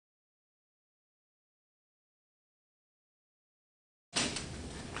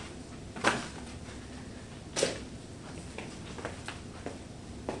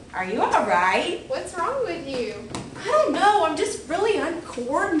Are you all right? What's wrong with you? I don't know. I'm just really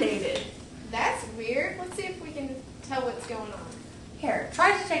uncoordinated. That's weird. Let's see if we can tell what's going on. Here,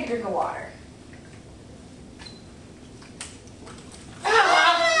 try to take a drink of water.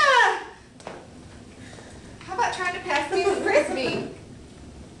 Ah! How about trying to pass me the Frisbee?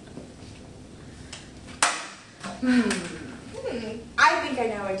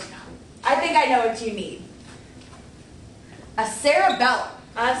 I think I know what you need. A cerebellum.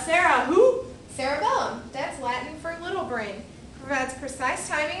 Sarah, who? Cerebellum. That's Latin for little brain. Provides precise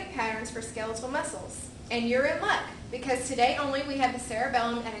timing and patterns for skeletal muscles. And you're in luck, because today only we have the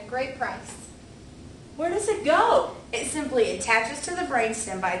cerebellum at a great price. Where does it go? It simply attaches to the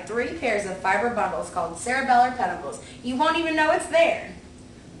brainstem by 3 pairs of fiber bundles called cerebellar pedicles. You won't even know it's there.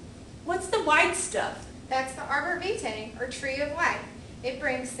 What's the white stuff? That's the arbor vitae, or tree of life. It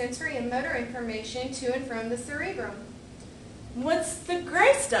brings sensory and motor information to and from the cerebrum. What's the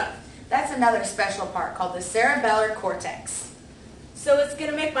gray stuff? That's another special part called the cerebellar cortex. So it's going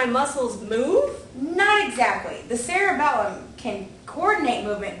to make my muscles move? Not exactly. The cerebellum can coordinate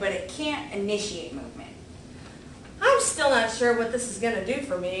movement, but it can't initiate movement. I'm still not sure what this is going to do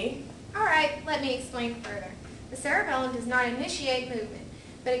for me. All right, let me explain further. The cerebellum does not initiate movement,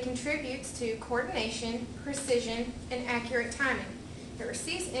 but it contributes to coordination, precision, and accurate timing. It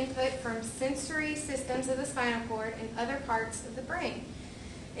receives input from sensory systems of the spinal cord and other parts of the brain,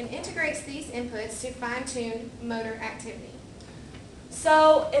 and integrates these inputs to fine-tune motor activity.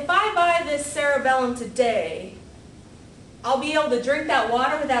 So if I buy this cerebellum today, I'll be able to drink that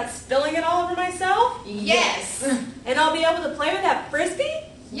water without spilling it all over myself? Yes. And I'll be able to play with that Frisbee?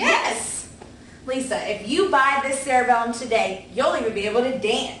 Yes. Lisa, if you buy this cerebellum today, you'll even be able to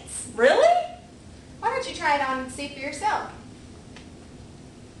dance. Really? Why don't you try it on and see for yourself?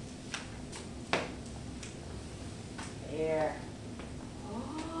 Here.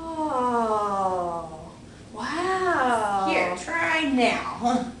 Oh. Wow. Here, try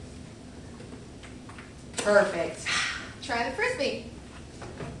now. Perfect. Try the Frisbee.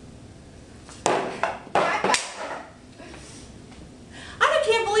 High five. I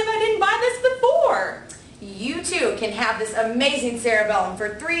can't believe I didn't buy this before. You too can have this amazing cerebellum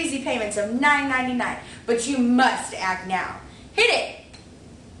for 3 easy payments of $9.99, but you must act now. Hit it!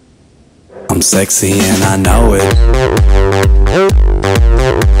 I'm sexy and I know it.